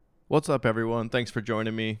What's up, everyone? Thanks for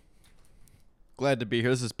joining me. Glad to be here.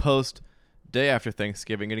 This is post day after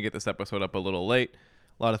Thanksgiving. Gonna get this episode up a little late.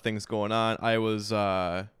 A lot of things going on.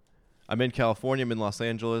 I'm in California. I'm in Los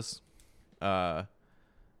Angeles,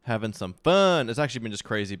 having some fun. It's actually been just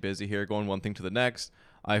crazy busy here, going one thing to the next.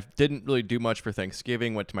 I didn't really do much for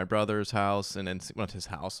Thanksgiving. Went to my brother's house and then went to his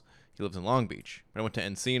house. He lives in Long Beach. I went to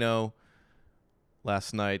Encino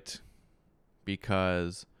last night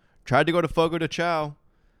because tried to go to Fogo de Chao.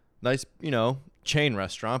 Nice, chain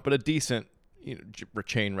restaurant, but a decent,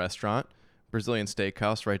 chain restaurant. Brazilian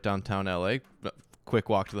steakhouse right downtown LA. Quick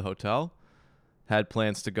walk to the hotel. Had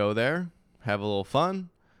plans to go there, have a little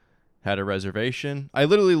fun. Had a reservation. I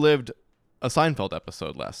literally lived a Seinfeld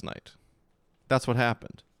episode last night. That's what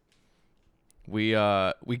happened. We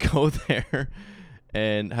go there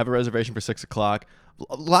and have a reservation for 6:00.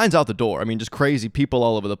 Lines out the door. I mean, just crazy people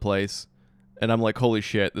all over the place. And I'm like, holy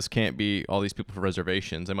shit, this can't be all these people for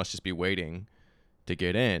reservations. I must just be waiting to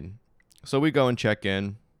get in. So we go and check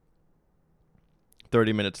in.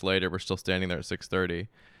 30 minutes later, we're still standing there at 6:30.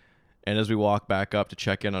 And as we walk back up to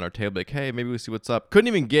check in on our table, like, hey, maybe we see what's up. Couldn't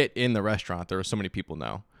even get in the restaurant. There were so many people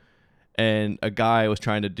now. And a guy was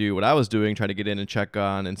trying to do what I was doing, trying to get in and check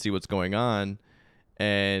on and see what's going on.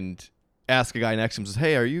 And ask a guy next to him, says,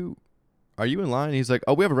 hey, are you in line? And he's like,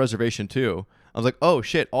 oh, we have a reservation too. I was like, oh,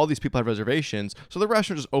 shit, all these people have reservations. So the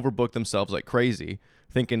restaurant just overbooked themselves like crazy,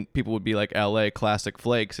 thinking people would be like L.A. classic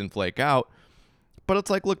flakes and flake out. But it's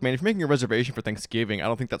like, look, man, if you're making a reservation for Thanksgiving, I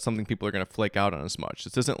don't think that's something people are going to flake out on as much.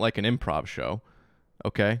 This isn't like an improv show,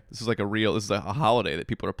 okay? This is a holiday that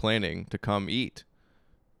people are planning to come eat.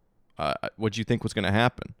 What do you think was going to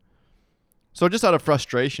happen? So just out of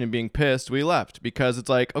frustration and being pissed, we left because it's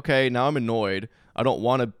like, okay, now I'm annoyed. I don't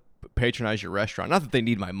want to patronize your restaurant. Not that they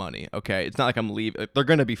need my money, okay? It's not like I'm leaving. They're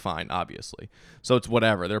going to be fine, obviously. So it's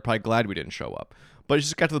whatever. They're probably glad we didn't show up. But it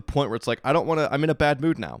just got to the point where it's like, I don't want to, I'm in a bad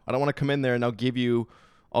mood now. I don't want to come in there and I'll give you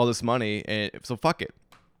all this money. And so fuck it.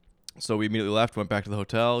 So we immediately left, went back to the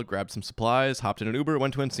hotel, grabbed some supplies, hopped in an Uber,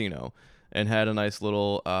 went to Encino, and had a nice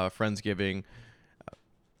little Friendsgiving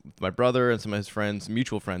with my brother and some of his friends,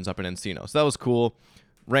 mutual friends up in Encino. So that was cool.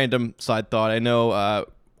 Random side thought. I know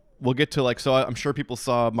we'll get to I'm sure people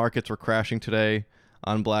saw markets were crashing today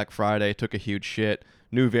on Black Friday. Took a huge shit.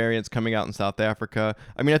 New variants coming out in South Africa.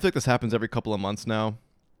 I mean, I think this happens every couple of months now.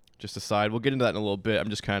 Just aside. We'll get into that in a little bit.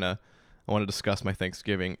 I want to discuss my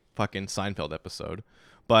Thanksgiving fucking Seinfeld episode.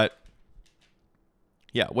 But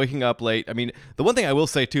yeah, waking up late. I mean, the one thing I will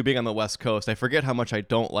say too, being on the West Coast, I forget how much I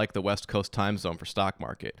don't like the West Coast time zone for stock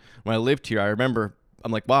market. When I lived here, I remember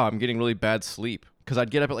I'm like, wow, I'm getting really bad sleep because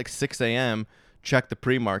I'd get up at like 6 a.m., check the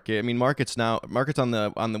pre-market. I mean, markets on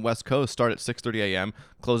the West Coast start at 6:30 a.m.,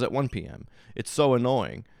 close at 1 p.m. It's so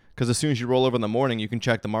annoying because as soon as you roll over in the morning, you can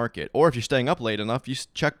check the market. Or if you're staying up late enough, you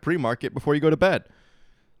check pre-market before you go to bed.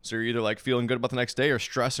 So you're either like feeling good about the next day or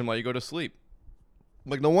stressing while you go to sleep.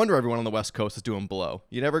 Like, no wonder everyone on the West Coast is doing blow.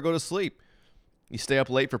 You never go to sleep. You stay up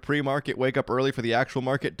late for pre-market, wake up early for the actual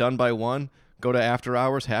market, done by 1, go to after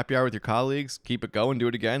hours, happy hour with your colleagues, keep it going, do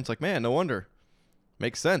it again. It's like, man, no wonder.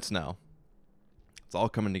 Makes sense now. It's all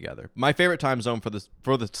coming together. My favorite time zone for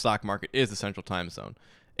the stock market is the Central Time Zone,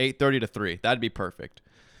 8:30 to 3. That'd be perfect.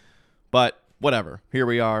 But whatever. Here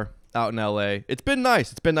we are out in LA. It's been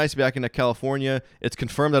nice. It's been nice to be back into California. It's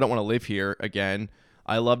confirmed I don't want to live here again.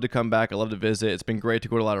 I love to come back. I love to visit. It's been great to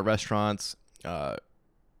go to a lot of restaurants that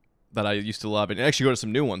I used to love, and actually go to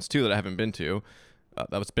some new ones too that I haven't been to.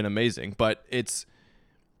 That's been amazing. But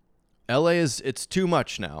LA it's too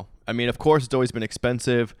much now. I mean, of course, it's always been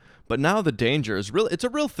expensive. But now the danger is real. It's a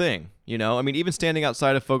real thing, I mean, even standing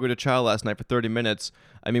outside of Fogo de Chao last night for 30 minutes,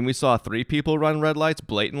 I mean, we saw 3 people run red lights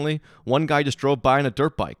blatantly. One guy just drove by on a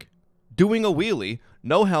dirt bike, doing a wheelie,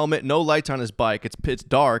 no helmet, no lights on his bike. It's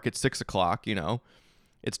dark. It's 6:00.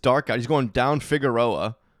 It's dark out. He's going down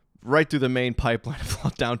Figueroa, right through the main pipeline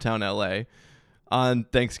of downtown LA on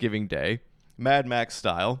Thanksgiving Day, Mad Max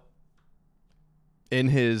style, on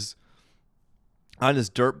his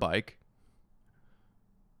dirt bike.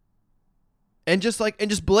 And just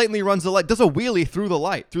blatantly runs the light, does a wheelie through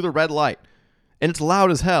the red light. And it's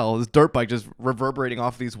loud as hell. This dirt bike just reverberating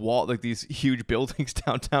off these these huge buildings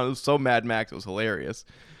downtown. It was so Mad Max. It was hilarious.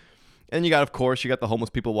 And you got the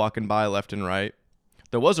homeless people walking by left and right.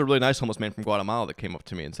 There was a really nice homeless man from Guatemala that came up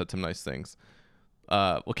to me and said some nice things.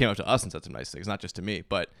 Came up to us and said some nice things, not just to me.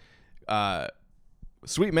 But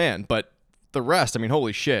sweet man. But the rest, I mean,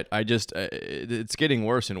 holy shit. It's getting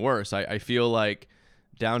worse and worse. I feel like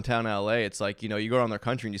downtown LA, it's like, you go around their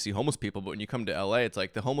country and you see homeless people, but when you come to LA, it's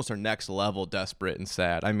like the homeless are next level desperate and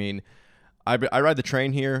sad. I mean, I ride the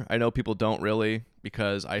train here. I know people don't really,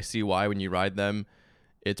 because I see why when you ride them.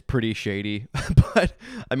 It's pretty shady. But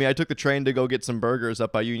I mean, I took the train to go get some burgers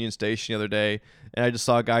up by Union Station the other day, and I just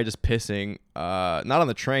saw a guy just pissing, not on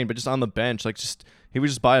the train, but just on the bench. Like, just he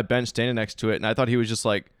was just by a bench standing next to it, and I thought he was just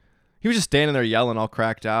like, he was just standing there yelling, all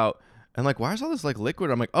cracked out, and like, why is all this like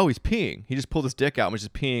liquid? I'm like, oh, he's peeing. He just pulled his dick out and was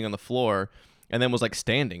just peeing on the floor, and then was like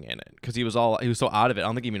standing in it because he was so out of it. I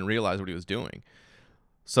don't think he even realized what he was doing.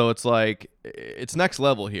 So it's like, it's next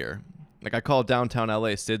level here. Like, I call downtown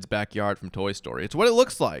LA Sid's backyard from Toy Story. It's what it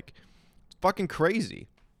looks like. It's fucking crazy.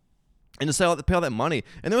 And to pay all that money.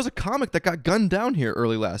 And there was a comic that got gunned down here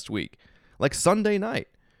early last week. Like Sunday night.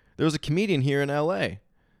 There was a comedian here in LA.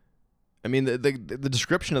 I mean, the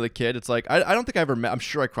description of the kid, it's like, I don't think I ever met, I'm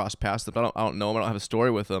sure I crossed past him, but I don't know him. I don't have a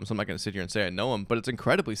story with him, so I'm not going to sit here and say I know him. But it's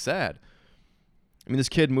incredibly sad. I mean, this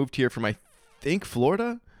kid moved here from, I think,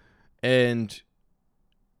 Florida. And,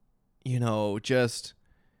 you know, just...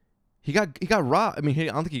 He got robbed. I mean, I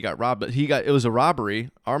don't think he got robbed, but it was a robbery,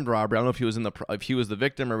 armed robbery. I don't know if he was the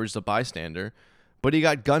victim or just a bystander, but he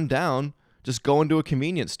got gunned down just going to a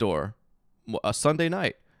convenience store a Sunday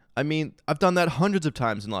night. I mean, I've done that hundreds of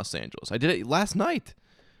times in Los Angeles. I did it last night.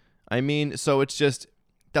 I mean, so it's just,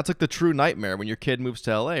 that's like the true nightmare when your kid moves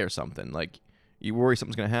to LA or something. Like, you worry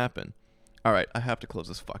something's going to happen. All right, I have to close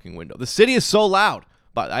this fucking window. The city is so loud,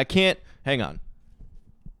 but I can't, hang on.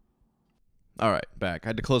 All right, back. I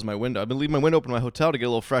had to close my window. I've been leaving my window open in my hotel to get a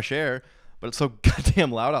little fresh air, but it's so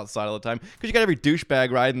goddamn loud outside all the time. Because you got every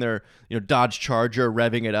douchebag riding their, Dodge Charger,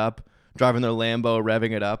 revving it up, driving their Lambo,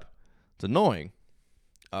 revving it up. It's annoying.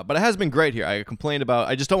 But it has been great here. I complained about,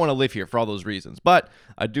 I just don't want to live here for all those reasons. But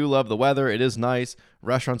I do love the weather. It is nice.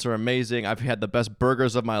 Restaurants are amazing. I've had the best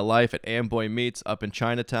burgers of my life at Amboy Meats up in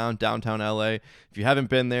Chinatown, downtown LA. If you haven't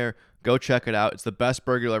been there, go check it out. It's the best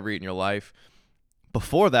burger you'll ever eat in your life.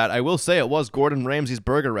 Before that, I will say it was Gordon Ramsay's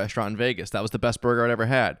burger restaurant in Vegas. That was the best burger I'd ever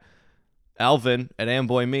had. Alvin at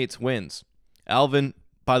Amboy Meats wins. Alvin,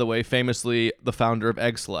 by the way, famously the founder of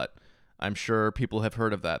Egg Slut. I'm sure people have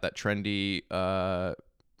heard of that trendy,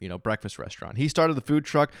 breakfast restaurant. He started the food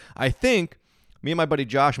truck. I think me and my buddy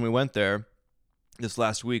Josh, when we went there this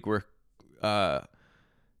last week, were kind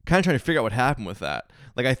of trying to figure out what happened with that.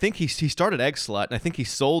 Like, I think he started Egg Slut, and I think he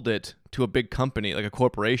sold it to a big company, like a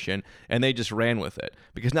corporation, and they just ran with it.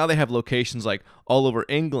 Because now they have locations like all over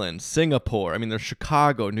England, Singapore. I mean, there's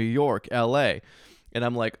Chicago, New York, LA. And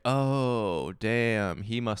I'm like, oh, damn,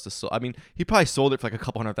 he must have sold. I mean, he probably sold it for like a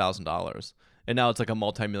couple $100,000. And now it's like a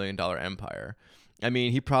multi-million-dollar empire. I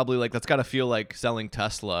mean, he probably, like, that's got to feel like selling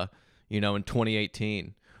Tesla, in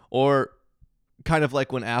 2018. Or kind of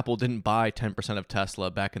like when Apple didn't buy 10% of Tesla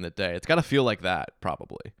back in the day. It's got to feel like that,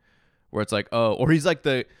 probably. Where it's like, oh, or he's like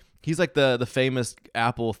the famous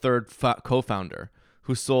Apple third co-founder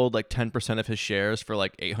who sold like 10% of his shares for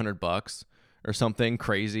like $800 or something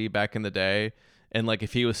crazy back in the day. And like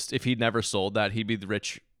if he'd never sold that, he'd be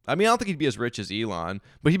rich. I mean, I don't think he'd be as rich as Elon,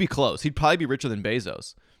 but he'd be close. He'd probably be richer than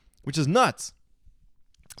Bezos, which is nuts.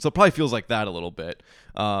 So it probably feels like that a little bit.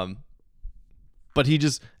 But he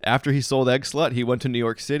just, after he sold Egg Slut, he went to New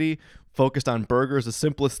York City, focused on burgers, the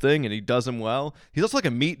simplest thing, and he does them well. He's also like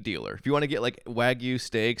a meat dealer. If you want to get like Wagyu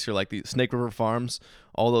steaks or like the Snake River Farms,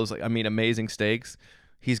 all those, amazing steaks,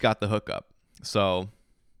 he's got the hookup. So,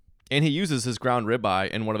 and he uses his ground ribeye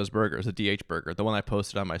in one of his burgers, a DH burger, the one I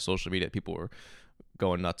posted on my social media people were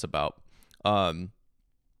going nuts about. And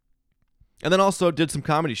then also did some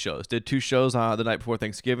comedy shows. Did 2 shows the night before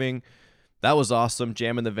Thanksgiving. That was awesome.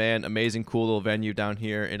 Jam in the Van, amazing, cool little venue down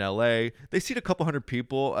here in LA. They seat a couple hundred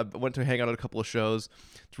people. I went to hang out at a couple of shows.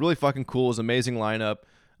 It's really fucking cool. It was an amazing lineup.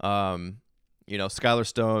 Skylar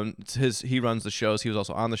Stone, he runs the shows. He was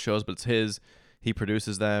also on the shows, but it's his. He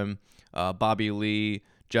produces them. Bobby Lee,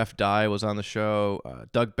 Jeff Dye was on the show.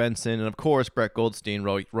 Doug Benson, and of course Brett Goldstein,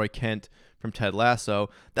 Roy Kent from Ted Lasso.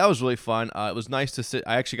 That was really fun. It was nice to sit.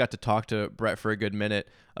 I actually got to talk to Brett for a good minute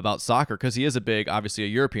about soccer because he is obviously a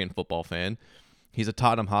European football fan. He's a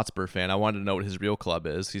Tottenham Hotspur fan. I wanted to know what his real club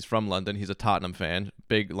is. He's from London. He's a Tottenham fan,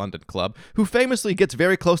 big London club, who famously gets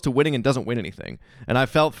very close to winning and doesn't win anything. And I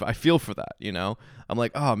feel for that, I'm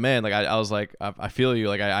like, oh man, like I was like, I feel you.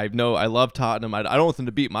 Like I know I love Tottenham. I don't want them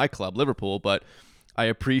to beat my club, Liverpool, but I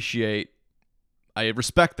respect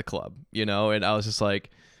the club, and I was just like,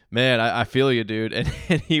 man, I feel you, dude. And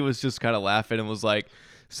he was just kind of laughing and was like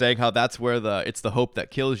saying how that's where it's the hope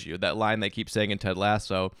that kills you. That line they keep saying in Ted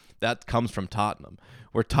Lasso, that comes from Tottenham,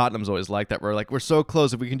 where Tottenham's always like that. We're like, we're so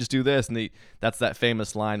close if we can just do this. And that's that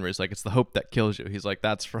famous line where he's like, it's the hope that kills you. He's like,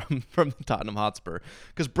 that's from the Tottenham Hotspur.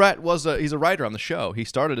 Because Brett he's a writer on the show. He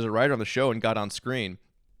started as a writer on the show and got on screen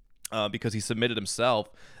because he submitted himself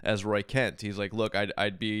as Roy Kent. He's like, look,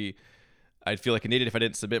 I'd be I'd feel like an idiot if I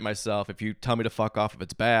didn't submit myself. If you tell me to fuck off if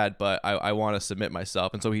it's bad, but I want to submit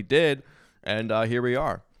myself. And so he did, and here we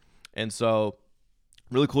are. And so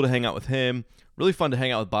really cool to hang out with him. Really fun to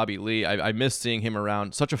hang out with Bobby Lee. I miss seeing him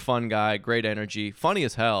around. Such a fun guy, great energy, funny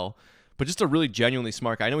as hell, but just a really genuinely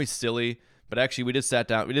smart guy. I know he's silly, but actually we did sit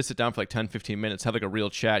down for like 10, 15 minutes, have like a real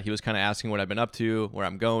chat. He was kind of asking what I've been up to, where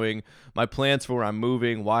I'm going, my plans for where I'm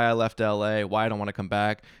moving, why I left LA, why I don't want to come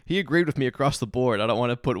back. He agreed with me across the board. I don't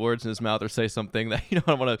want to put words in his mouth or say something that, I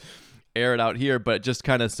don't want to air it out here, but just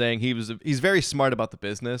kind of saying he's very smart about the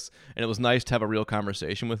business, and it was nice to have a real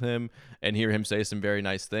conversation with him and hear him say some very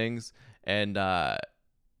nice things. And that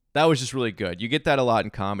was just really good. You get that a lot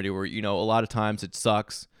in comedy where, a lot of times it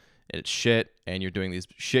sucks and it's shit and you're doing these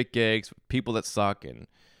shit gigs with people that suck, and,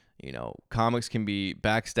 comics can be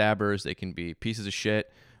backstabbers. They can be pieces of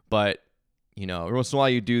shit. But, every once in a while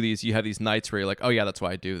you have these nights where you're like, oh yeah, that's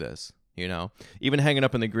why I do this. Even hanging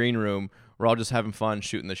up in the green room, we're all just having fun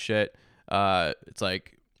shooting the shit. It's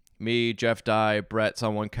like me, Jeff Dye, Brett's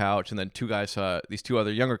on one couch, and then these two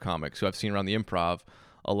other younger comics who I've seen around the Improv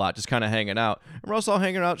a lot, just kind of hanging out. And we're also all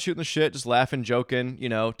hanging out, shooting the shit, just laughing, joking,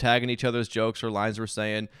 tagging each other's jokes or lines we're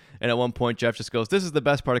saying. And at one point, Jeff just goes, "This is the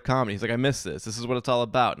best part of comedy." He's like, "I miss this. This is what it's all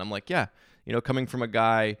about." And I'm like, yeah, coming from a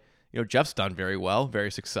guy, Jeff's done very well,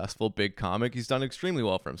 very successful, big comic. He's done extremely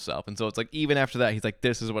well for himself. And so it's like, even after that, he's like,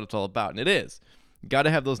 this is what it's all about. And it is. You got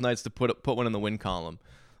to have those nights to put one in the win column.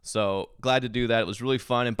 So glad to do that. It was really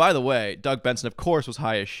fun. And by the way, Doug Benson, of course, was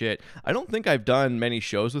high as shit. I don't think I've done many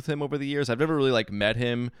shows with him over the years. I've never really met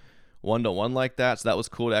him one-to-one like that. So that was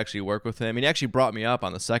cool to actually work with him. And he actually brought me up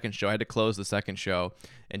on the second show. I had to close the second show,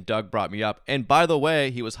 and Doug brought me up. And by the way,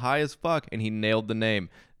 he was high as fuck, and he nailed the name.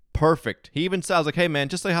 Perfect. He even said, I was like, "Hey man,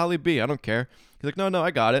 just say Holly B. I don't care." He's like, no, I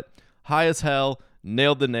got it. High as hell,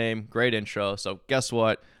 nailed the name, great intro. So guess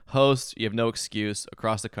what? Host, you have no excuse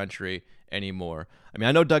across the country anymore. I mean,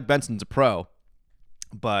 I know Doug Benson's a pro,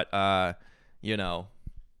 but, high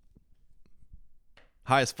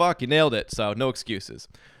as fuck, you nailed it. So no excuses.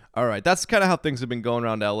 All right, that's kind of how things have been going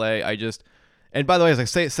around LA. And by the way, as I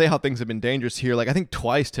say how things have been dangerous here, I think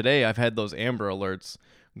twice today I've had those Amber Alerts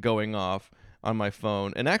going off on my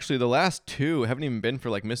phone. And actually the last two haven't even been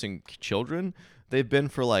for missing children. They've been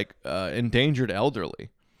for endangered elderly.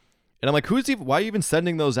 And I'm like, why are you even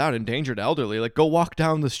sending those out? Endangered elderly? Go walk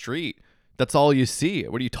down the street. That's all you see.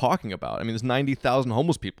 What are you talking about? I mean, there's 90,000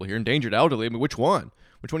 homeless people here. Endangered elderly. I mean, which one?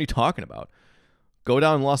 Which one are you talking about? Go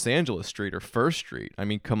down Los Angeles Street or First Street. I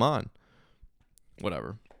mean, come on.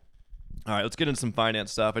 Whatever. All right, let's get into some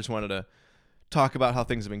finance stuff. I just wanted to talk about how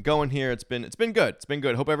things have been going here. It's been good. It's been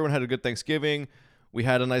good. Hope everyone had a good Thanksgiving. We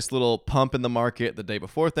had a nice little pump in the market the day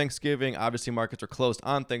before Thanksgiving. Obviously, markets are closed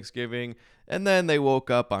on Thanksgiving. And then they woke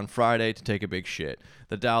up on Friday to take a big shit.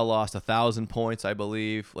 The Dow lost 1,000 points, I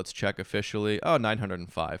believe. Let's check officially.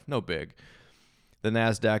 905. No big. The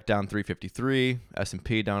NASDAQ down 353.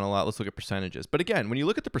 S&P down a lot. Let's look at percentages. But again, when you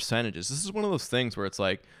look at the percentages, this is one of those things where it's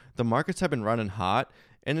like the markets have been running hot.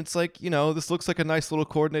 And it's like, this looks like a nice little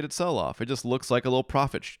coordinated sell-off. It just looks like a little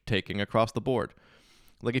profit taking across the board.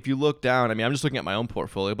 If you look down, I mean, I'm just looking at my own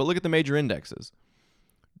portfolio, but look at the major indexes.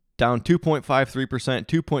 Down 2.53%,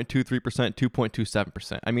 2.23%,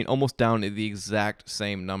 2.27%. I mean, almost down to the exact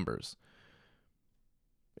same numbers.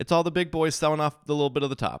 It's all the big boys selling off the little bit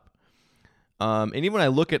of the top. And even when I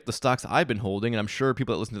look at the stocks I've been holding, and I'm sure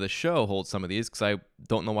people that listen to this show hold some of these because I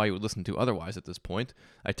don't know why you would listen to otherwise at this point.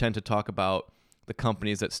 I tend to talk about the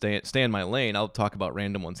companies that stay in my lane. I'll talk about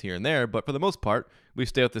random ones here and there, but for the most part, we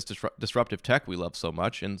stay with this disruptive tech we love so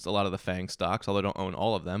much, and it's a lot of the FANG stocks, although I don't own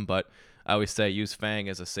all of them, but I always say use FANG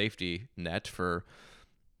as a safety net for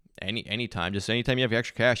any time. Just anytime you have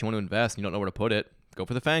extra cash, you want to invest, and you don't know where to put it, go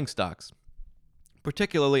for the FANG stocks.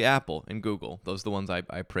 Particularly Apple and Google. Those are the ones I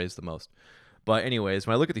praise the most. But anyways,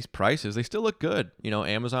 when I look at these prices, they still look good.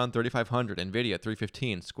 Amazon 3,500, Nvidia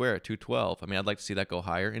 315, Square 212. I mean, I'd like to see that go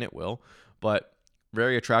higher, and it will. But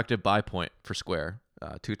very attractive buy point for Square.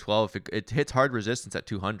 212. It hits hard resistance at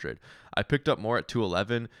 200. I picked up more at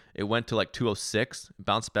 211. It went to 206,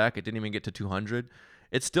 bounced back. It didn't even get to 200.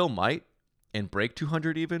 It still might and break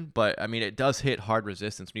 200 even, but I mean, it does hit hard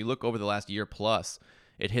resistance. When you look over the last year plus,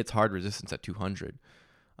 it hits hard resistance at 200.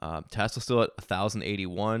 Tesla's still at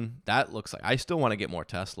 1,081. That looks like I still want to get more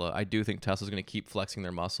Tesla. I do think Tesla's going to keep flexing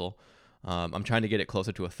their muscle. I'm trying to get it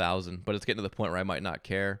closer to 1,000, but it's getting to the point where I might not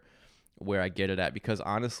care where I get it at, because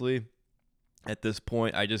honestly, at this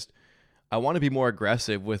point, I want to be more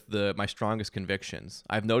aggressive with my strongest convictions.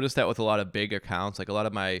 I've noticed that with a lot of big accounts, a lot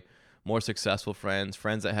of my more successful friends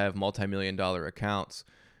that have multi-million-dollar accounts,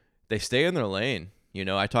 they stay in their lane.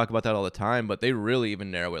 I talk about that all the time, but they really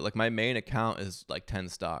even narrow it. My main account is 10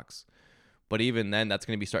 stocks, But even then, that's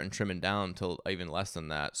going to be starting trimming down to even less than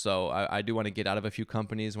that. So I do want to get out of a few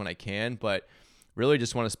companies when I can, but really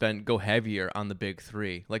just want to go heavier on the big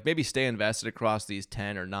three. Like maybe stay invested across these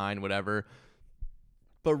 10 or 9, whatever,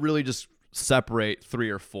 but really just separate 3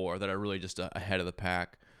 or 4 that are really just ahead of the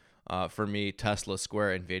pack. For me, Tesla,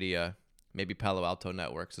 Square, NVIDIA, maybe Palo Alto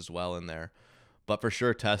Networks as well in there. But for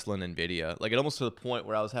sure, Tesla and NVIDIA. Like, it almost to the point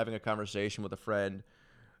where I was having a conversation with a friend,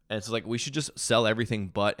 and it's like, we should just sell everything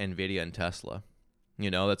but NVIDIA and Tesla.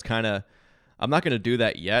 That's kind of, I'm not going to do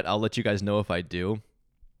that yet. I'll let you guys know if I do.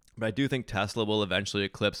 But I do think Tesla will eventually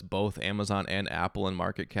eclipse both Amazon and Apple in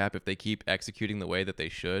market cap if they keep executing the way that they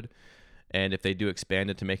should. And if they do expand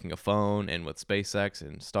into making a phone and with SpaceX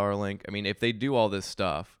and Starlink. I mean, if they do all this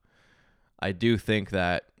stuff, I do think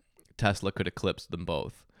that Tesla could eclipse them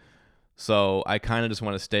both. So I kind of just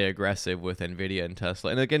want to stay aggressive with NVIDIA and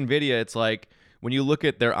Tesla. And like NVIDIA, it's like when you look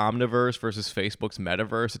at their Omniverse versus Facebook's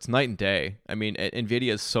Metaverse, it's night and day. I mean,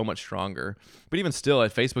 NVIDIA is so much stronger. But even still,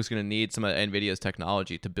 Facebook's going to need some of NVIDIA's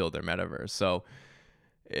technology to build their Metaverse. So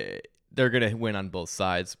they're going to win on both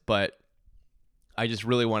sides. But I just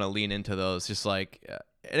really want to lean into those. Just like,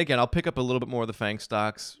 and again, I'll pick up a little bit more of the FANG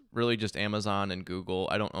stocks, really just Amazon and Google.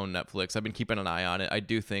 I don't own Netflix. I've been keeping an eye on it. I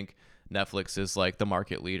do think Netflix is like the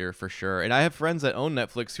market leader for sure. And I have friends that own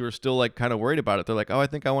Netflix who are still like kind of worried about it. They're like, oh, I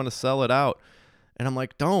think I want to sell it out. And I'm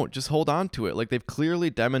like, don't, just hold on to it. Like they've clearly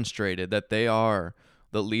demonstrated that they are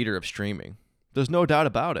the leader of streaming. There's no doubt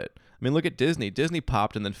about it. I mean, look at Disney. Disney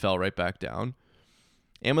popped and then fell right back down.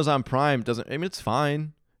 Amazon Prime doesn't, I mean, it's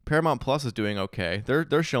fine. Paramount Plus is doing okay.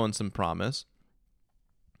 They're showing some promise.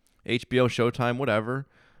 HBO, Showtime, whatever.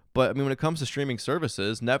 But I mean, when it comes to streaming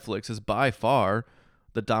services, Netflix is by far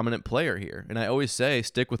the dominant player here. And I always say,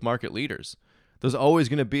 stick with market leaders. There's always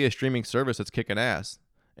going to be a streaming service that's kicking ass.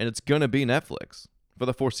 And it's going to be Netflix for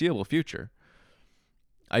the foreseeable future.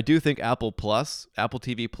 I do think Apple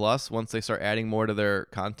TV Plus, once they start adding more to their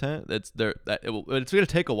content, it's going to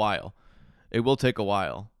take a while. It will take a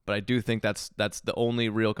while. But I do think that's the only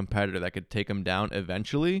real competitor that could take them down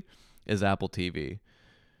eventually is Apple TV.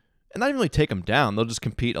 And not even really take them down. They'll just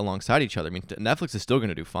compete alongside each other. I mean, Netflix is still going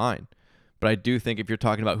to do fine. But I do think if you're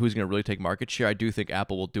talking about who's going to really take market share, I do think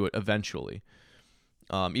Apple will do it eventually.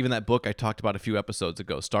 Even that book I talked about a few episodes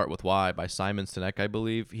ago, Start With Why, by Simon Sinek, I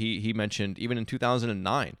believe, he mentioned even in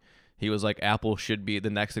 2009, he was like, Apple should be, the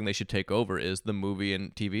next thing they should take over is the movie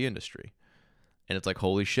and TV industry. And it's like,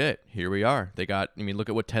 holy shit, here we are. Look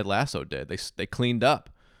at what Ted Lasso did. They cleaned up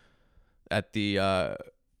at the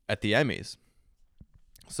Emmys.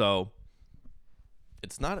 So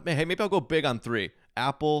it's not, hey, maybe I'll go big on 3.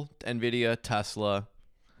 Apple, NVIDIA, Tesla,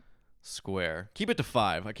 Square. Keep it to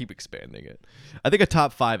 5. I keep expanding it. I think a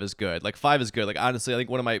top 5 is good. Like 5 is good. Like honestly, I think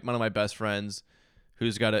one of my best friends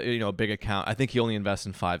who's got a big account, I think he only invests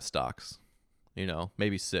in 5 stocks.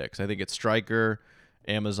 Maybe 6. I think it's Stryker,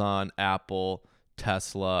 Amazon, Apple,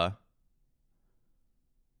 Tesla,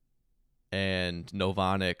 and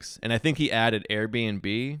Novonix. And I think he added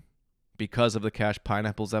Airbnb because of the Cash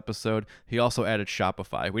Pineapples episode. He also added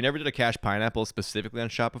Shopify. We never did a Cash Pineapple specifically on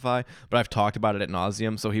Shopify, but I've talked about it ad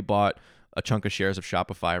nauseum. So he bought a chunk of shares of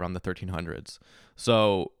Shopify around the 1300s.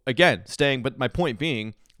 So again, but my point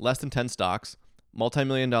being, less than 10 stocks,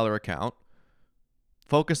 multi-million-dollar account.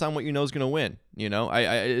 Focus on what you know is going to win.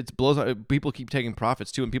 It blows out. People keep taking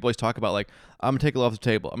profits too, and people always talk about like, I'm gonna take a low off the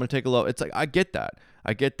table. I'm gonna take a low. It's like I get that,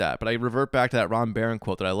 but I revert back to that Ron Barron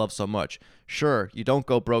quote that I love so much. Sure, you don't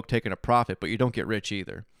go broke taking a profit, but you don't get rich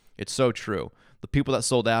either. It's so true. The people that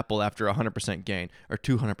sold Apple after 100% gain or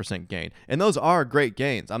 200% gain, and those are great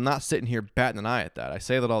gains. I'm not sitting here batting an eye at that. I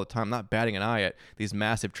say that all the time. I'm not batting an eye at these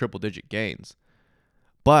massive triple-digit gains,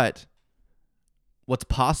 but what's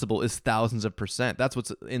possible is thousands of percent. That's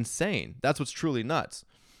what's insane. That's what's truly nuts.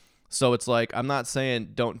 So it's like, I'm not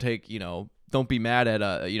saying don't be mad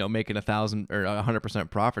at making 1,000 or 100%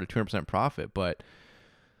 profit or 200% profit, but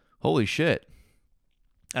holy shit.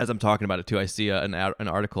 As I'm talking about it too, I see an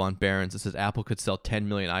article on Barron's that says Apple could sell 10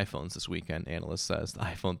 million iPhones this weekend. Analyst says the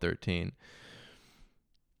iPhone 13.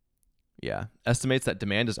 Yeah, estimates that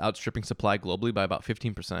demand is outstripping supply globally by about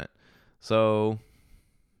 15%. So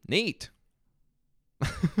neat.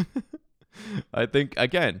 I think,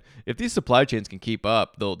 again, if these supply chains can keep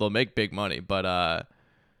up, they'll make big money. But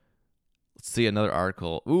let's see another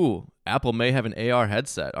article. Ooh, Apple may have an AR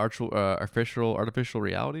headset, artificial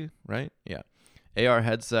reality, right? Yeah, AR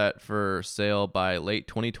headset for sale by late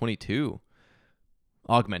 2022.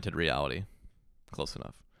 Augmented reality, close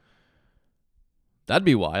enough. That'd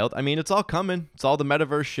be wild. I mean, it's all coming. It's all the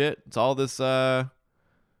metaverse shit. It's all this,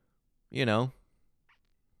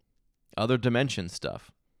 other dimension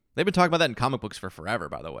stuff. They've been talking about that in comic books for forever,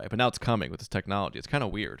 by the way, but now it's coming with this technology. It's kind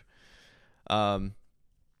of weird.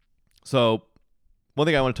 So one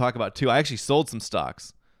thing I want to talk about too, I actually sold some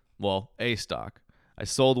stocks. Well, a stock. I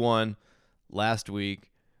sold one last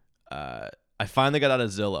week. I finally got out of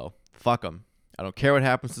Zillow. Fuck them. I don't care what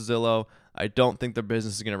happens to Zillow. I don't think their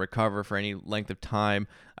business is going to recover for any length of time.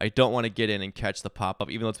 I don't want to get in and catch the pop-up,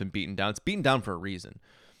 even though it's been beaten down. It's beaten down for a reason.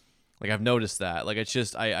 Like, I've noticed that. Like, it's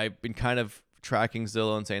just, I've been kind of tracking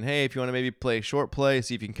Zillow and saying, hey, if you want to maybe play a short play,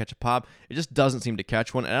 see if you can catch a pop. It just doesn't seem to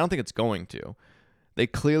catch one, and I don't think it's going to. They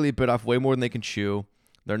clearly bit off way more than they can chew.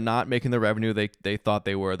 They're not making the revenue they thought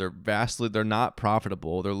they were. They're not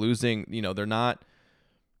profitable. They're losing,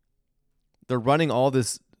 they're running all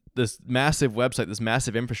this massive website, this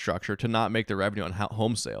massive infrastructure to not make the revenue on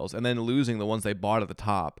home sales, and then losing the ones they bought at the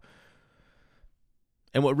top.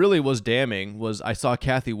 And what really was damning was I saw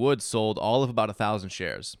Cathie Wood sold all of about 1,000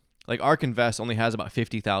 shares. Like, ARK Invest only has about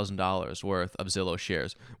 $50,000 worth of Zillow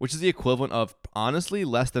shares, which is the equivalent of, honestly,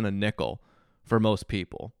 less than a nickel for most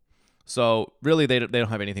people. So really, they don't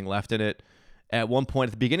have anything left in it. At one point,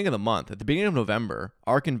 at the beginning of the month, at the beginning of November,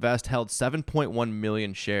 ARK Invest held 7.1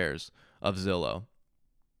 million shares of Zillow.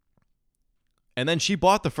 And then she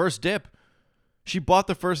bought the first dip. She bought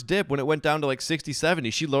the first dip when it went down to like 60, 70.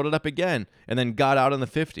 She loaded up again and then got out in the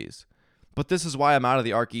 50s. But this is why I'm out of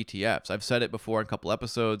the ARK ETFs. I've said it before in a couple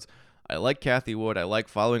episodes. I like Cathie Wood. I like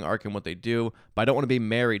following ARK and what they do, but I don't want to be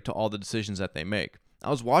married to all the decisions that they make. I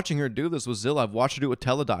was watching her do this with Zillow. I've watched her do it with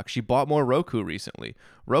Teladoc. She bought more Roku recently.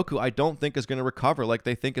 Roku, I don't think is going to recover like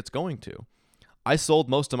they think it's going to. I sold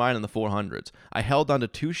most of mine in the 400s. I held on to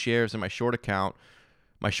 2 shares in my short-term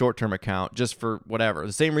account, just for whatever.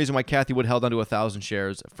 The same reason why Cathie Wood held on to 1,000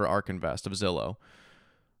 shares for ARK Invest of Zillow.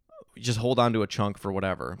 Just hold on to a chunk for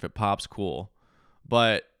whatever. If it pops, cool.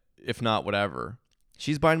 But if not, whatever.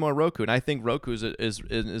 She's buying more Roku, and I think Roku is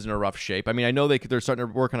in a rough shape. I mean, I know they're starting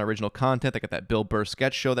to work on original content. They got that Bill Burr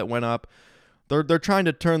sketch show that went up. They're trying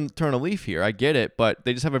to turn a leaf here. I get it, but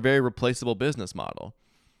they just have a very replaceable business model.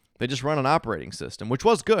 They just run an operating system, which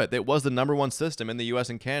was good. It was the number one system in the U.S.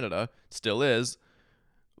 and Canada, still is.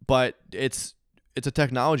 But it's a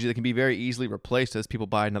technology that can be very easily replaced as people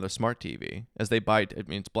buy another smart TV. As they buy, I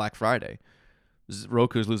mean, it's Black Friday.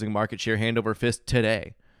 Roku's losing market share hand over fist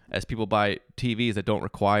today as people buy TVs that don't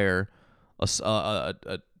require a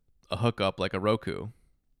hookup like a Roku.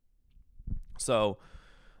 So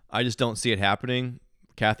I just don't see it happening.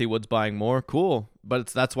 Cathie Wood's buying more, cool, but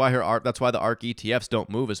that's why the ARK ETFs don't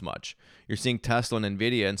move as much. You're seeing Tesla and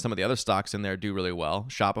Nvidia and some of the other stocks in there do really well.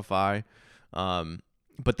 Shopify.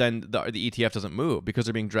 But then the ETF doesn't move because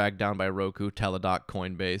they're being dragged down by Roku, Teladoc,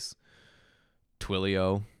 Coinbase,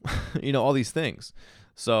 Twilio, all these things.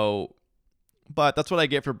 So, but that's what I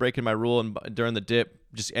get for breaking my rule and during the dip,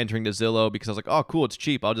 just entering to Zillow because I was like, oh, cool, it's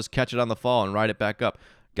cheap. I'll just catch it on the fall and ride it back up.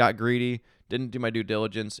 Got greedy, didn't do my due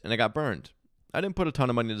diligence, and I got burned. I didn't put a ton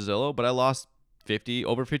of money into Zillow, but I lost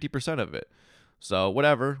over 50% of it. So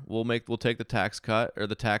whatever, we'll take the tax cut or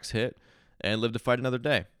the tax hit and live to fight another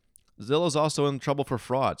day. Zillow's also in trouble for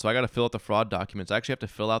fraud, so I got to fill out the fraud documents. I actually have to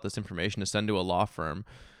fill out this information to send to a law firm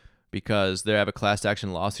because they have a class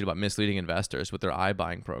action lawsuit about misleading investors with their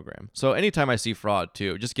iBuying program. So anytime I see fraud,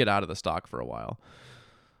 too, just get out of the stock for a while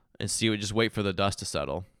and just wait for the dust to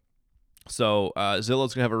settle. So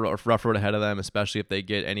Zillow's going to have a rough road ahead of them, especially if they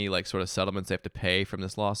get any sort of settlements they have to pay from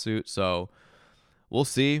this lawsuit. So we'll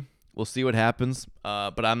see. We'll see what happens.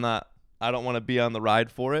 But I don't want to be on the ride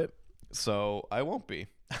for it, so I won't be.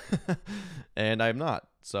 And I'm not.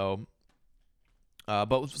 So,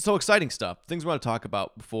 but so exciting stuff. Things we want to talk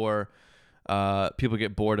about before people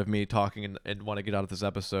get bored of me talking and want to get out of this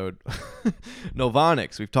episode.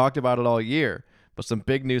 Novonix. We've talked about it all year, but some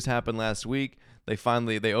big news happened last week.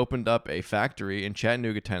 They opened up a factory in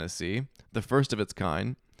Chattanooga, Tennessee, the first of its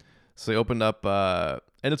kind. So they opened up,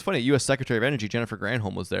 and it's funny, U.S. Secretary of Energy Jennifer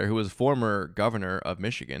Granholm was there, who was former governor of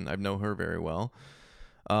Michigan. I know her very well.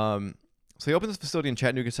 So they opened this facility in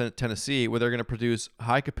Chattanooga, Tennessee, where they're going to produce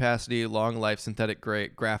high-capacity, long-life synthetic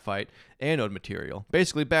graphite anode material,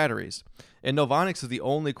 basically batteries. And Novonix is the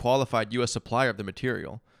only qualified U.S. supplier of the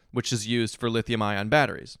material, which is used for lithium-ion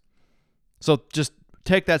batteries. So just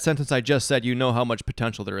take that sentence I just said, you know how much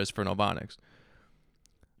potential there is for Novonix.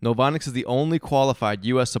 Novonix is the only qualified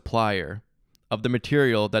U.S. supplier of the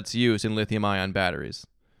material that's used in lithium-ion batteries.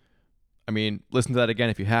 I mean, listen to that again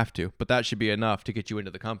if you have to, but that should be enough to get you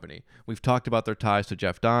into the company. We've talked about their ties to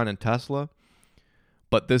Jeff Dahn and Tesla,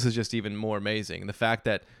 but this is just even more amazing. The fact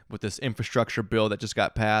that with this infrastructure bill that just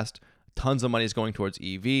got passed, tons of money is going towards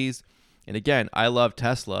EVs. And again, I love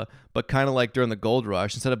Tesla, but kind of like during the gold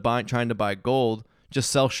rush, instead of trying to buy gold,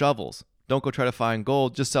 just sell shovels. Don't go try to find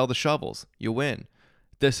gold. Just sell the shovels. You win.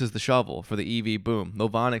 This is the shovel for the EV boom.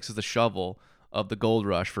 Novonix is the shovel of the gold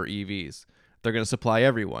rush for EVs. They're going to supply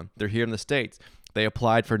everyone. They're here in the States. They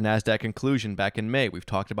applied for NASDAQ inclusion back in May. We've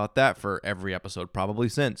talked about that for every episode probably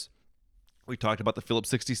since. We talked about the Phillips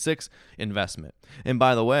 66 investment. And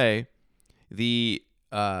by the way, the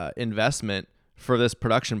investment for this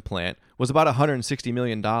production plant was about $160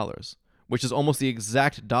 million, which is almost the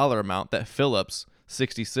exact dollar amount that Phillips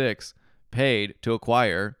 66 paid to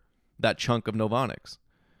acquire that chunk of Novonix.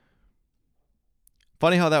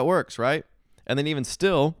 Funny how that works, right? And then even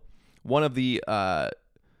still, one of the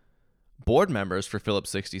board members for Phillips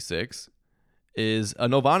 66 is a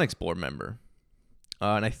Novonix board member.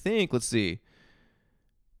 And I think, let's see,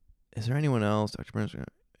 is there anyone else? Dr. Burns,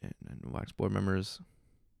 Novonix board members.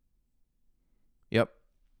 Yep.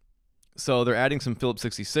 So they're adding some Phillips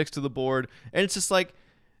 66 to the board. And it's just like,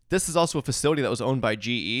 this is also a facility that was owned by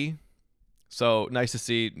GE. So nice to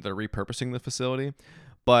see they're repurposing the facility.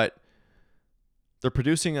 But they're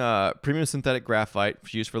producing a premium synthetic graphite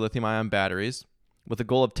used for lithium-ion batteries with a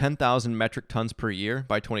goal of 10,000 metric tons per year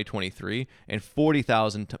by 2023 and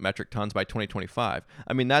 40,000 metric tons by 2025.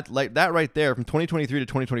 I mean, that right there from 2023 to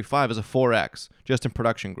 2025 is a 4x just in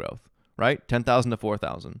production growth, right? 10,000 to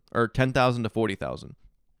 4,000 or 10,000 to 40,000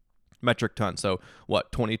 metric tons. So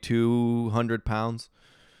what, 2,200 pounds,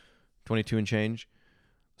 22 and change.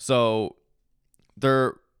 So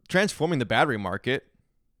they're transforming the battery market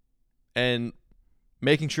and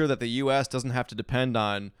making sure that the U.S. doesn't have to depend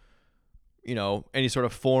on, any sort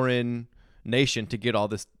of foreign nation to get all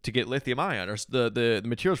this, to get lithium ion or the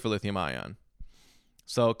materials for lithium ion.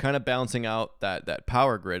 So kind of balancing out that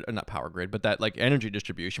power grid, or not power grid, but that like energy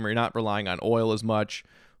distribution where you're not relying on oil as much.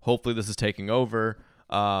 Hopefully this is taking over.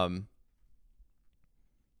 And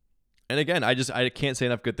again, I can't say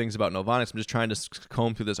enough good things about Novonix. I'm just trying to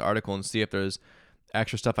comb through this article and see if there's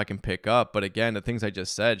extra stuff I can pick up. But again, the things I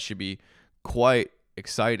just said should be quite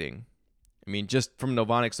exciting. I mean, just from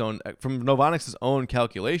Novonix's own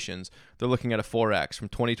calculations, they're looking at a 4x from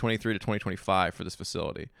 2023 to 2025 for this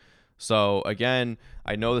facility. So again,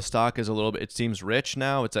 I know the stock is a little bit, it seems rich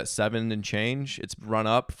now. It's at 7 and change. It's run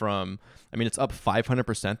up from, it's up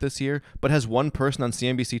 500% this year, but has one person on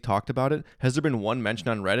CNBC talked about it? Has there been one mention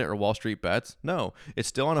on Reddit or Wall Street Bets? No, it's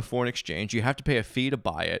still on a foreign exchange. You have to pay a fee to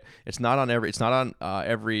buy it. It's not on every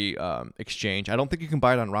exchange. I don't think you can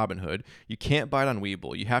buy it on Robinhood. You can't buy it on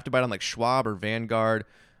Webull. You have to buy it on like Schwab or Vanguard.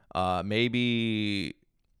 Maybe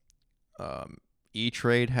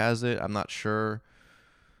E-Trade has it. I'm not sure.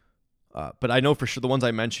 But I know for sure the ones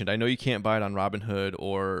I mentioned, I know you can't buy it on Robinhood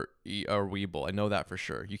or Webull. I know that for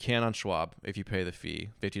sure. You can on Schwab if you pay the fee,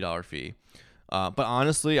 $50 fee. But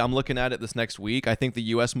honestly, I'm looking at it this next week. I think the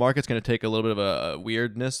U.S. market's going to take a little bit of a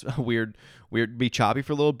weirdness, be choppy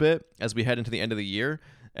for a little bit as we head into the end of the year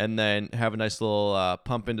and then have a nice little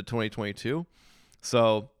pump into 2022.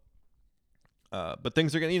 So, but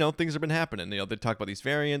things are going things have been happening. They talk about these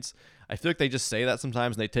variants. I feel like they just say that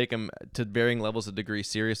sometimes and they take them to varying levels of degree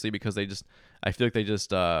seriously because they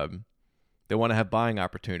want to have buying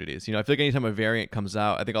opportunities. I feel like anytime a variant comes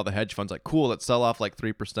out, I think all the hedge funds like, cool, let's sell off like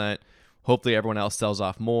 3%. Hopefully everyone else sells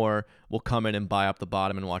off more. We'll come in and buy up the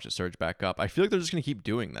bottom and watch it surge back up. I feel like they're just going to keep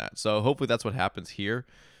doing that. So hopefully that's what happens here.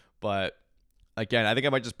 But again, I think I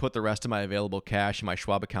might just put the rest of my available cash in my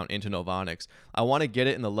Schwab account into Novonix. I want to get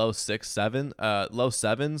it in the low sevens.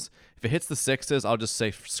 If it hits the sixes, I'll just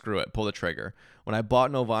say screw it, pull the trigger. When I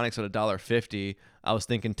bought Novonix at $1.50, I was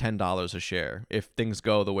thinking $10 a share if things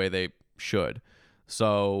go the way they should.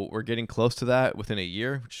 So we're getting close to that within a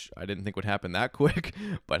year, which I didn't think would happen that quick.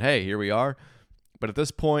 But hey, here we are. But at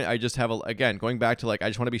this point, I just have going back to I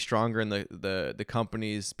just want to be stronger in the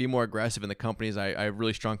companies, be more aggressive in the companies I have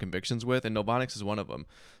really strong convictions with, and Novonix is one of them.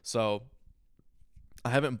 So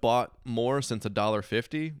I haven't bought more since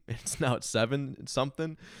 $1.50. It's now at 7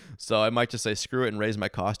 something. So I might just say screw it and raise my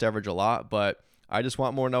cost average a lot. But I just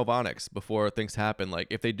want more Novonix before things happen. Like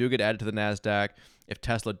if they do get added to the NASDAQ, if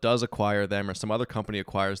Tesla does acquire them or some other company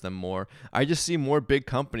acquires them more, I just see more big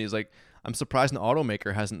companies. Like I'm surprised an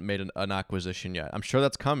automaker hasn't made an acquisition yet. I'm sure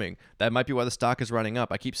that's coming. That might be why the stock is running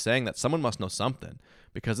up. I keep saying that someone must know something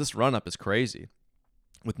because this run up is crazy.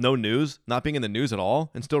 With no news, not being in the news at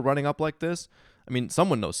all, and still running up like this,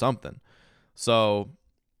 someone knows something. So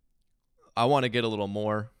I want to get a little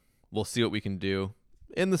more. We'll see what we can do.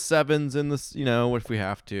 In the sevens, if we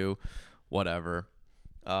have to, whatever.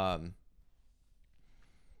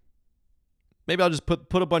 Maybe I'll just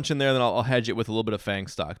put a bunch in there, then I'll hedge it with a little bit of FANG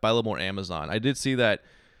stock. Buy a little more Amazon. I did see that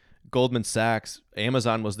Goldman Sachs,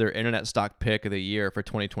 Amazon was their internet stock pick of the year for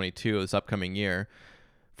 2022, this upcoming year,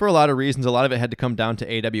 for a lot of reasons. A lot of it had to come down to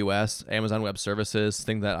AWS, Amazon Web Services,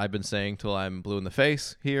 thing that I've been saying till I'm blue in the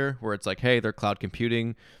face here, where it's like, hey, their cloud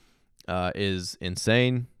computing is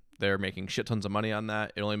insane. They're making shit tons of money on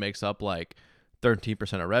that. It only makes up like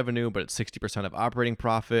 13% of revenue, but it's 60% of operating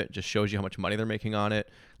profit. Just shows you how much money they're making on it.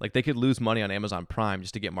 Like they could lose money on Amazon Prime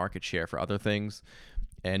just to get market share for other things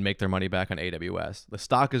and make their money back on AWS. The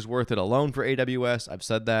stock is worth it alone for AWS. I've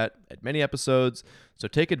said that at many episodes. So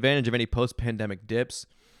take advantage of any post-pandemic dips.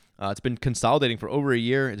 It's been consolidating for over a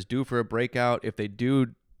year. It's due for a breakout. If they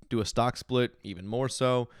do a stock split, even more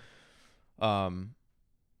so. Yeah,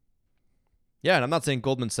 and I'm not saying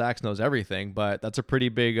Goldman Sachs knows everything, but that's a pretty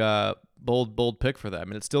big, bold pick for them.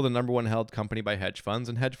 And it's still the number one held company by hedge funds,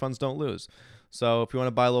 and hedge funds don't lose. So if you want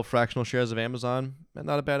to buy little fractional shares of Amazon,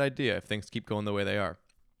 not a bad idea if things keep going the way they are.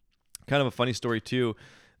 Kind of a funny story, too,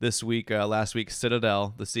 this week, last week,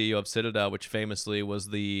 Citadel, the CEO of Citadel, which famously was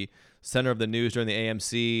the center of the news during the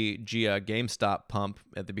AMC GameStop pump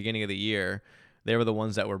at the beginning of the year. They were the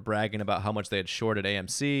ones that were bragging about how much they had shorted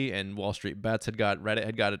AMC, and Wall Street Bets Reddit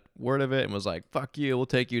had got a word of it and was like, fuck you, we'll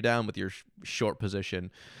take you down with your short position.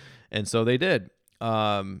 And so they did.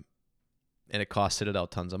 And it cost Citadel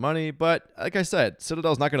tons of money. But like I said,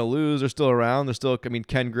 Citadel's not going to lose. They're still around.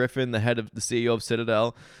 Ken Griffin, the head of the CEO of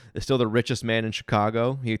Citadel, is still the richest man in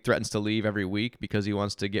Chicago. He threatens to leave every week because he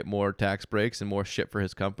wants to get more tax breaks and more shit for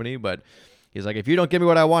his company. But he's like, if you don't give me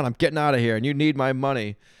what I want, I'm getting out of here and you need my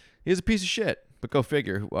money. He's a piece of shit. But go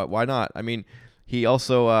figure. Why not? I mean, he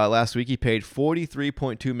also, last week, he paid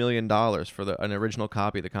 $43.2 million for an original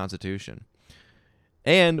copy of the Constitution.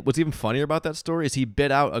 And what's even funnier about that story is he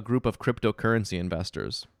bid out a group of cryptocurrency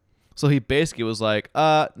investors. So he basically was like,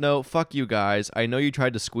 no, fuck you guys. I know you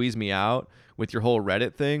tried to squeeze me out with your whole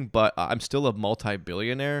Reddit thing, but I'm still a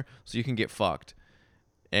multi-billionaire, so you can get fucked.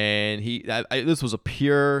 And this was a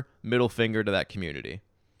pure middle finger to that community.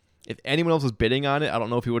 If anyone else was bidding on it, I don't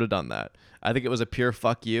know if he would have done that. I think it was a pure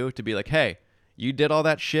fuck you to be like, hey, you did all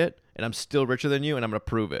that shit, and I'm still richer than you, and I'm going to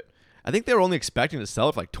prove it. I think they were only expecting to sell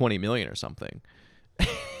it for like $20 million or something.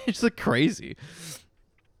 It's like crazy.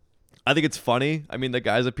 I think it's funny. I mean, the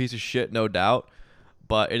guy's a piece of shit, no doubt,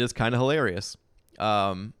 but it is kind of hilarious.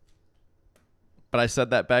 But I said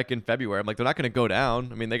that back in February. I'm like, they're not going to go down.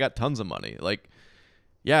 I mean, they got tons of money. Like,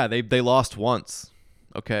 yeah, they lost once.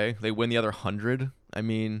 Okay, they win the other 100. I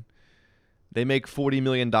mean, they make $40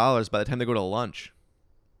 million by the time they go to lunch,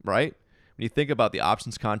 right? When you think about the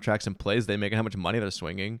options contracts and plays they make and how much money they're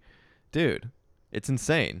swinging, dude, it's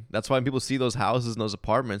insane. That's why when people see those houses and those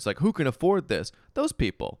apartments, like, who can afford this? Those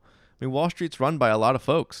people. I mean, Wall Street's run by a lot of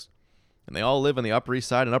folks, and they all live on the Upper East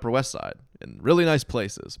Side and Upper West Side in really nice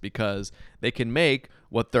places because they can make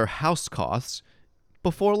what their house costs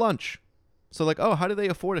before lunch. So like, oh, how do they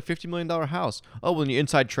afford a $50 million house? Oh, when you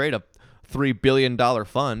inside trade a $3 billion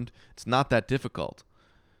fund, it's not that difficult.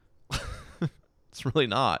 It's really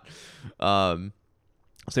not.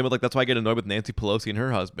 Same with, like, that's why I get annoyed with Nancy Pelosi and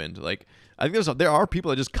her husband. Like, I think there are people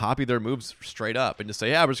that just copy their moves straight up and just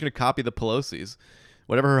say, yeah, we're just going to copy the Pelosi's.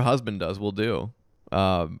 Whatever her husband does, we'll do.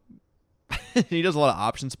 He does a lot of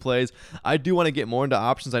options plays. I do want to get more into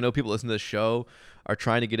options. I know people listen to this show are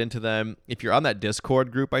trying to get into them. If you're on that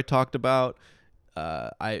Discord group I talked about,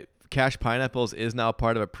 Cash Pineapples is now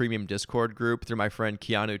part of a premium Discord group through my friend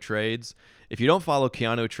Keanu Trades. If you don't follow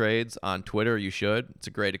Keanu Trades on Twitter, you should. It's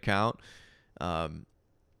a great account.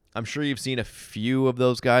 I'm sure you've seen a few of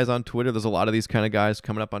those guys on Twitter. There's a lot of these kind of guys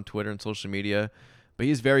coming up on Twitter and social media, but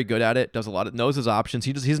he's very good at it. Knows his options.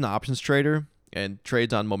 He's an options trader and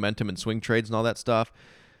trades on momentum and swing trades and all that stuff.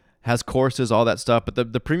 Has courses, all that stuff.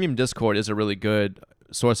 But the premium Discord is a really good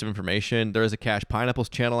source of information. There is a Cash Pineapples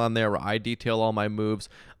channel on there where I detail all my moves.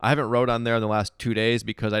 I haven't wrote on there in the last 2 days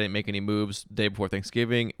because I didn't make any moves the day before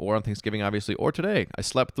Thanksgiving or on Thanksgiving, obviously, or today. I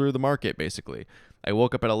slept through the market, basically. I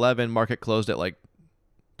woke up at 11. Market closed at like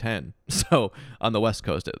 10. So on the West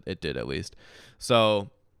Coast, it did at least. So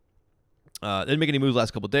didn't make any moves the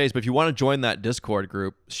last couple of days. But if you want to join that Discord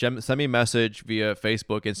group, send me a message via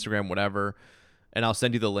Facebook, Instagram, whatever, and I'll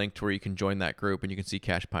send you the link to where you can join that group and you can see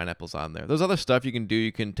Cash Pineapples on there. There's other stuff you can do.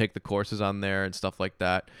 You can take the courses on there and stuff like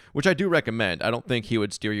that, which I do recommend. I don't think he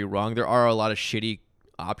would steer you wrong. There are a lot of shitty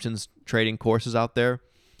options trading courses out there,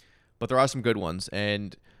 but there are some good ones.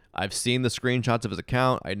 And I've seen the screenshots of his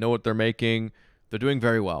account. I know what they're making. They're doing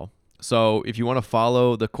very well. So if you want to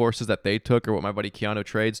follow the courses that they took or what my buddy Keanu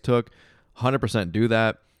Trades took, 100% do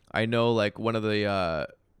that. I know like one of the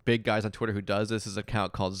big guys on Twitter who does this is an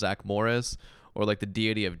account called Zach Morris, or like the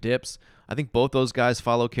Deity of Dips. I think both those guys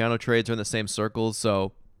follow Keanu Trades, are in the same circles.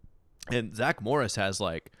 So, and Zach Morris has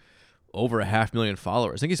like over 500,000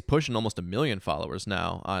 followers. I think he's pushing almost 1 million followers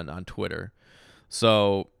now on Twitter.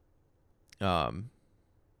 So um,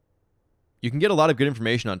 you can get a lot of good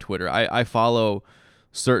information on Twitter. I follow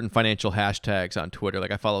certain financial hashtags on Twitter.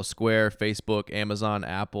 Like I follow Square, Facebook, Amazon,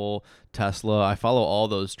 Apple, Tesla. I follow all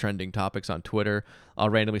those trending topics on Twitter. I'll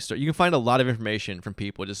randomly start. You can find a lot of information from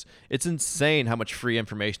people. Just it's insane how much free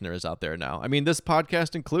information there is out there now. I mean, this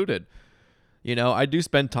podcast included. You know, I do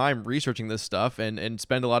spend time researching this stuff and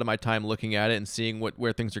spend a lot of my time looking at it and seeing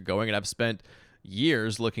where things are going. And I've spent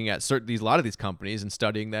years looking at a lot of these companies and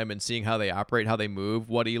studying them and seeing how they operate, how they move,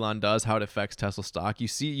 what Elon does, how it affects Tesla stock.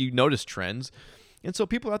 You notice trends. And so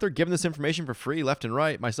people out there giving this information for free left and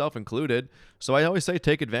right, myself included. So I always say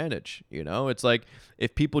take advantage. You know, it's like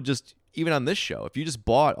if people just, even on this show, if you just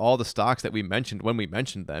bought all the stocks that we mentioned when we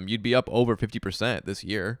mentioned them, you'd be up over 50% this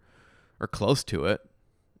year or close to it,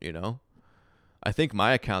 you know. I think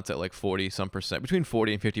my account's at like 40 some percent, between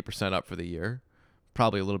 40 and 50% up for the year.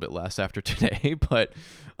 Probably a little bit less after today, but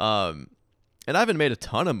and I haven't made a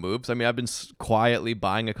ton of moves. I mean, I've been quietly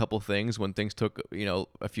buying a couple things when things took, you know,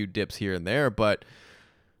 a few dips here and there, but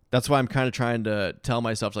that's why I'm kind of trying to tell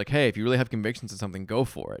myself like, hey, if you really have convictions in something, go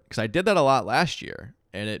for it. Because I did that a lot last year,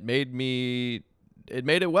 and it made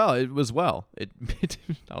it well. It was well. I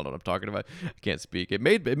don't know what I'm talking about. I can't speak. It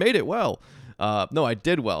made it well. No, I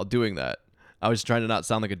did well doing that. I was trying to not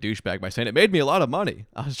sound like a douchebag by saying it made me a lot of money.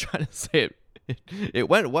 I was trying to say it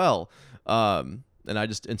went well. And I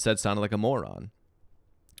just instead sounded like a moron.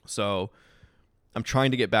 So I'm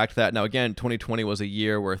trying to get back to that. Now, again, 2020 was a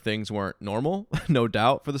year where things weren't normal, no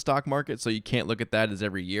doubt, for the stock market. So you can't look at that as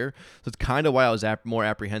every year. So it's kind of why I was more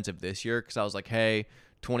apprehensive this year, because I was like, hey,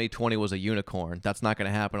 2020 was a unicorn. That's not going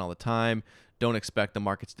to happen all the time. Don't expect the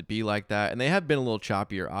markets to be like that. And they have been a little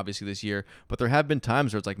choppier, obviously, this year. But there have been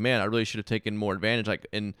times where it's like, man, I really should have taken more advantage. Like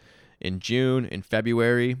in June, in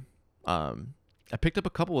February, I picked up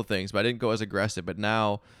a couple of things, but I didn't go as aggressive. But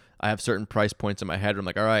now I have certain price points in my head where I'm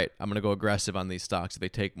like, all right, I'm going to go aggressive on these stocks if they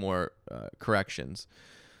take more corrections.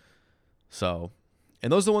 So,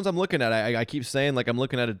 and those are the ones I'm looking at. I keep saying like I'm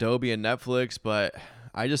looking at Adobe and Netflix, but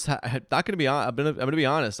I just not going to be on. I'm going to be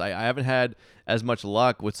honest. I haven't had as much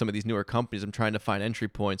luck with some of these newer companies. I'm trying to find entry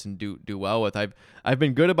points and do well with. I've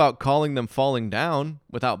been good about calling them falling down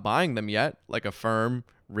without buying them yet, like Affirm,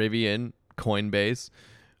 Rivian, Coinbase,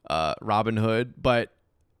 Robinhood. But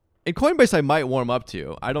in Coinbase, I might warm up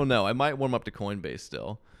to. I don't know. I might warm up to Coinbase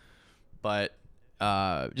still, but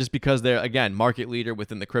just because they're again market leader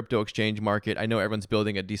within the crypto exchange market. I know everyone's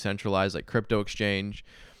building a decentralized like crypto exchange.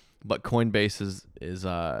 But Coinbase is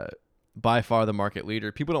by far the market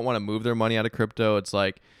leader. People don't want to move their money out of crypto. It's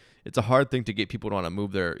like it's a hard thing to get people to want to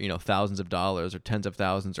move their, you know, thousands of dollars or tens of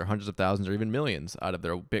thousands or hundreds of thousands or even millions out of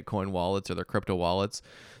their Bitcoin wallets or their crypto wallets.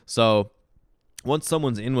 So once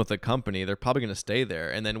someone's in with a company, they're probably going to stay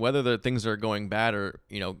there. And then whether their things are going bad or,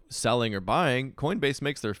 you know, selling or buying, Coinbase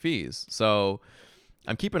makes their fees. So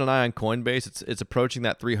I'm keeping an eye on Coinbase. It's approaching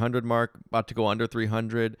that 300 mark, about to go under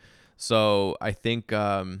 300. So I think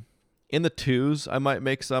in the twos, I might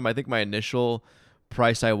make some. I think my initial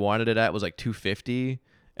price I wanted it at was like 250,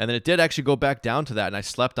 and then it did actually go back down to that, and I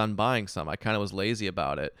slept on buying some. I kind of was lazy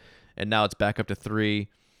about it, and now it's back up to 3.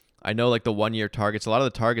 I know like the 1 year targets. A lot of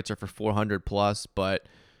the targets are for 400 plus, but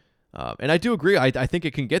and I do agree. I think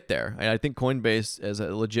it can get there. I think Coinbase is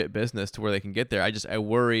a legit business to where they can get there. I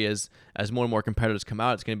worry as more and more competitors come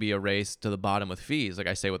out, it's going to be a race to the bottom with fees. Like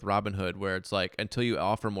I say with Robinhood, where it's like until you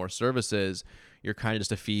offer more services, you're kind of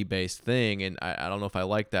just a fee-based thing, and I don't know if I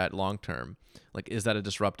like that long term. Like, is that a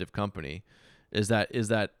disruptive company? Is that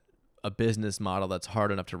a business model that's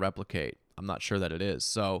hard enough to replicate? I'm not sure that it is.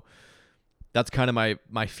 So that's kind of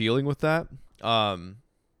my feeling with that.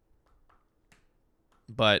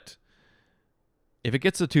 But if it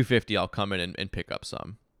gets to 250, I'll come in and pick up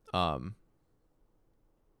some.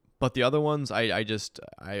 But the other ones,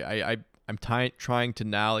 I'm trying to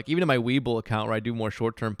now, like even in my Webull account where I do more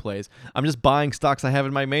short-term plays, I'm just buying stocks I have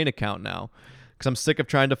in my main account now because I'm sick of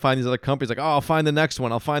trying to find these other companies like, oh, I'll find the next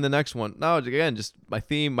one. No, again, just my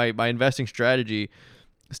theme, my investing strategy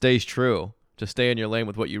stays true. Just stay in your lane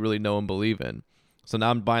with what you really know and believe in. So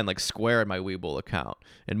now I'm buying like Square in my Webull account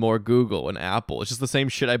and more Google and Apple. It's just the same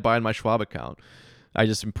shit I buy in my Schwab account. I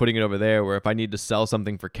just am putting it over there where if I need to sell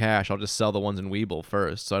something for cash, I'll just sell the ones in Webull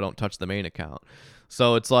first so I don't touch the main account.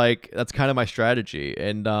 So it's like that's kind of my strategy,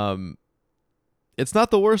 and it's not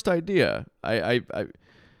the worst idea. I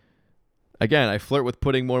flirt with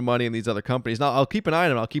putting more money in these other companies. Now I'll keep an eye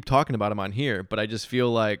on them. I'll keep talking about them on here, but I just feel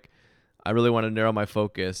like I really want to narrow my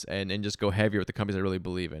focus and just go heavier with the companies I really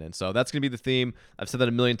believe in. And so that's going to be the theme. I've said that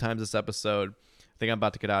a million times this episode. I think I'm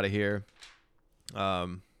about to get out of here.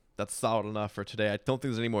 That's solid enough for today. I don't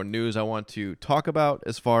think there's any more news I want to talk about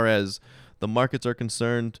as far as the markets are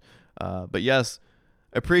concerned. But yes,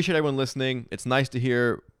 appreciate everyone listening. It's nice to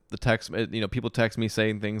hear the text, people text me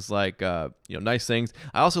saying things like, nice things.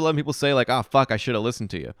 I also love when people say like, "Ah, fuck, I should have listened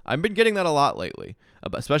to you." I've been getting that a lot lately,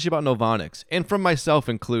 especially about Novonix, and from myself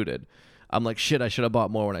included. I'm like, shit, I should have bought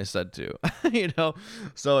more when I said to,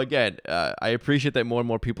 So again, I appreciate that more and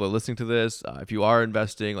more people are listening to this. If you are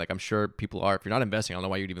investing, like I'm sure people are. If you're not investing, I don't know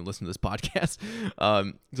why you'd even listen to this podcast.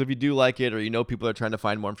 So if you do like it, or people are trying to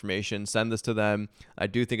find more information, send this to them. I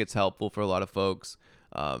do think it's helpful for a lot of folks.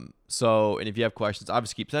 And if you have questions,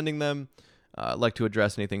 obviously keep sending them. I'd like to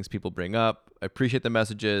address any things people bring up. I appreciate the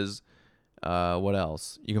messages. What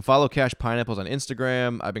else? You can follow Cash Pineapples on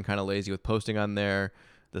Instagram. I've been kind of lazy with posting on there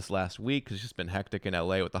this last week because it's just been hectic in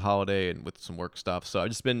LA with the holiday and with some work stuff. So I've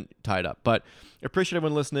just been tied up. But I appreciate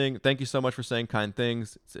everyone listening. Thank you so much for saying kind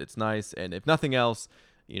things. It's nice. And if nothing else,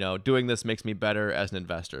 doing this makes me better as an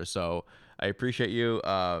investor. So I appreciate you.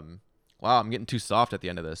 Wow, I'm getting too soft at the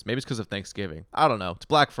end of this. Maybe it's because of Thanksgiving. I don't know. It's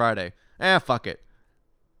Black Friday. Fuck it.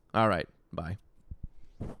 All right. Bye.